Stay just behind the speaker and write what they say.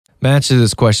My answer to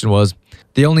this question was,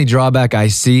 the only drawback I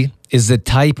see is the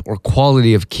type or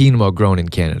quality of quinoa grown in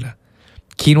Canada.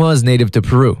 Quinoa is native to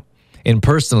Peru, and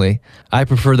personally, I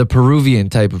prefer the Peruvian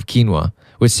type of quinoa,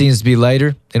 which seems to be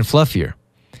lighter and fluffier.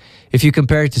 If you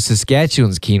compare it to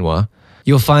Saskatchewan's quinoa,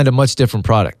 you'll find a much different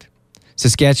product.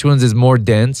 Saskatchewan's is more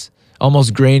dense,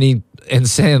 almost grainy and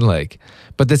sand-like.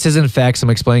 But this isn't facts I'm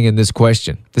explaining in this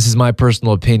question. This is my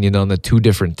personal opinion on the two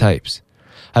different types.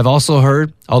 I've also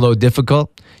heard, although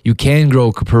difficult, you can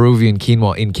grow Peruvian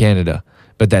quinoa in Canada,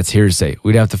 but that's hearsay.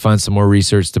 We'd have to find some more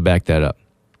research to back that up.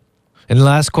 And the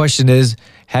last question is,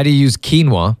 how do you use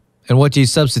quinoa and what do you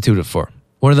substitute it for?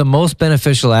 One of the most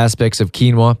beneficial aspects of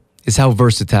quinoa is how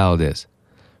versatile it is.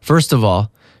 First of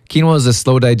all, quinoa is a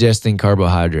slow digesting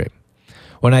carbohydrate.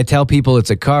 When I tell people it's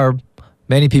a carb,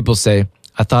 many people say,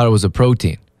 I thought it was a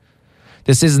protein.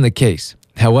 This isn't the case.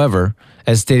 However,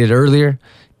 as stated earlier,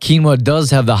 quinoa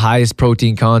does have the highest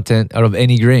protein content out of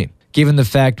any grain. Given the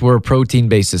fact we're a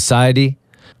protein-based society,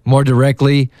 more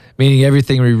directly, meaning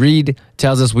everything we read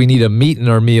tells us we need a meat in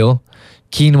our meal,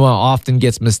 quinoa often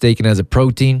gets mistaken as a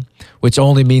protein, which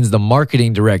only means the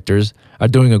marketing directors are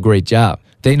doing a great job.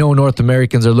 They know North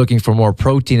Americans are looking for more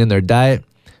protein in their diet,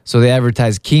 so they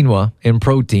advertise quinoa and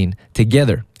protein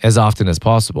together as often as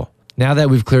possible. Now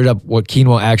that we've cleared up what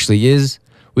quinoa actually is,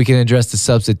 we can address the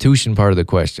substitution part of the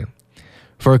question.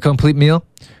 For a complete meal,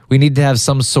 we need to have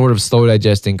some sort of slow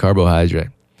digesting carbohydrate.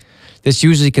 This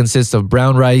usually consists of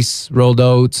brown rice, rolled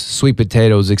oats, sweet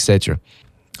potatoes, etc.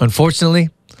 Unfortunately,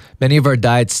 many of our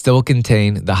diets still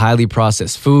contain the highly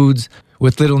processed foods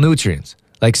with little nutrients,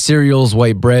 like cereals,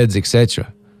 white breads,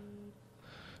 etc.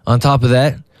 On top of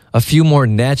that, a few more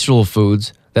natural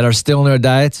foods that are still in our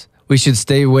diets we should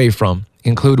stay away from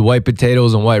include white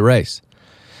potatoes and white rice.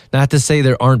 Not to say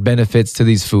there aren't benefits to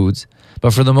these foods,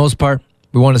 but for the most part,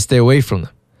 we want to stay away from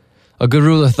them. A good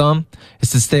rule of thumb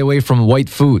is to stay away from white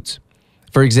foods.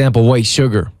 For example, white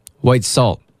sugar, white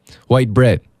salt, white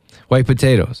bread, white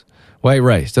potatoes, white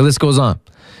rice. The list goes on.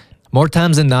 More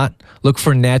times than not, look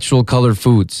for natural colored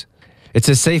foods. It's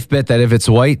a safe bet that if it's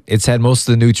white, it's had most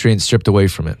of the nutrients stripped away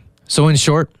from it. So in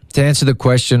short, to answer the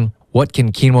question, what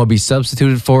can quinoa be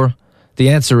substituted for? The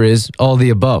answer is all the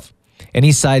above.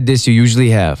 Any side dish you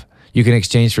usually have, you can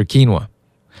exchange for quinoa,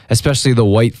 especially the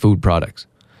white food products.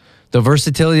 The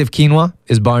versatility of quinoa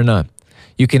is bar none.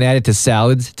 You can add it to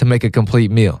salads to make a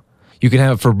complete meal. You can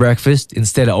have it for breakfast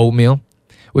instead of oatmeal,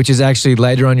 which is actually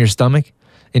lighter on your stomach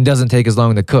and doesn't take as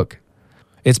long to cook.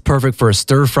 It's perfect for a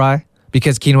stir fry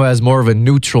because quinoa has more of a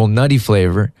neutral, nutty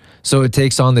flavor, so it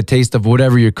takes on the taste of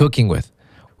whatever you're cooking with,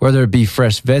 whether it be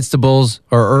fresh vegetables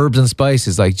or herbs and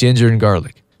spices like ginger and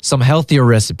garlic. Some healthier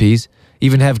recipes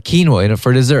even have quinoa in it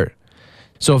for dessert.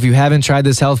 So if you haven't tried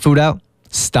this health food out,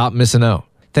 stop missing out.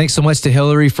 Thanks so much to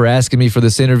Hillary for asking me for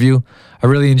this interview. I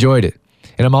really enjoyed it.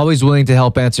 And I'm always willing to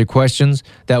help answer questions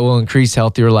that will increase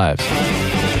healthier lives.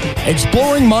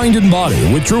 Exploring mind and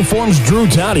body with True Form's Drew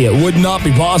Taddia would not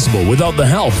be possible without the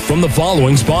help from the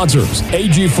following sponsors: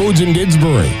 AG Foods in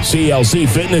Didsbury, CLC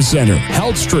Fitness Center,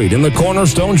 Health Street in the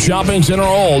Cornerstone Shopping Center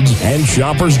Olds, and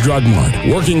Shoppers Drug Mart,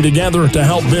 working together to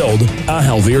help build a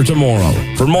healthier tomorrow.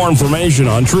 For more information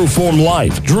on True Form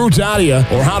Life, Drew Taddia,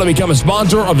 or how to become a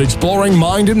sponsor of Exploring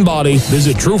Mind and Body,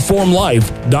 visit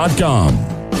trueformlife.com.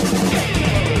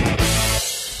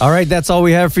 All right, that's all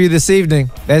we have for you this evening.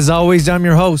 As always, I'm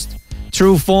your host,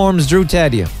 True Form's Drew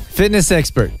Taddia, fitness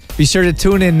expert. Be sure to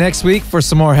tune in next week for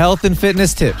some more health and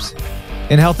fitness tips.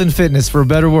 And health and fitness for a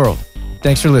better world.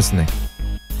 Thanks for listening.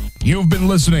 You've been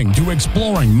listening to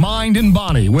Exploring Mind and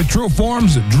Body with True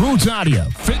Form's Drew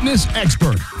Taddia, fitness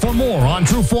expert. For more on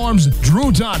True Form's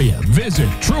Drew Taddia, visit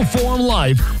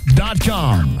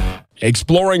trueformlife.com.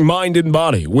 Exploring Mind and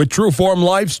Body with True Form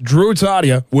Life's Drew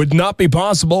Taddia would not be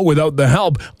possible without the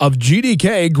help of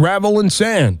GDK Gravel and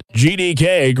Sand.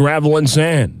 GDK Gravel and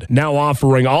Sand, now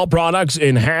offering all products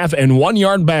in half and 1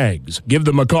 yard bags. Give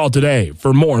them a call today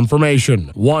for more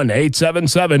information.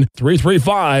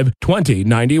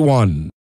 1-877-335-2091.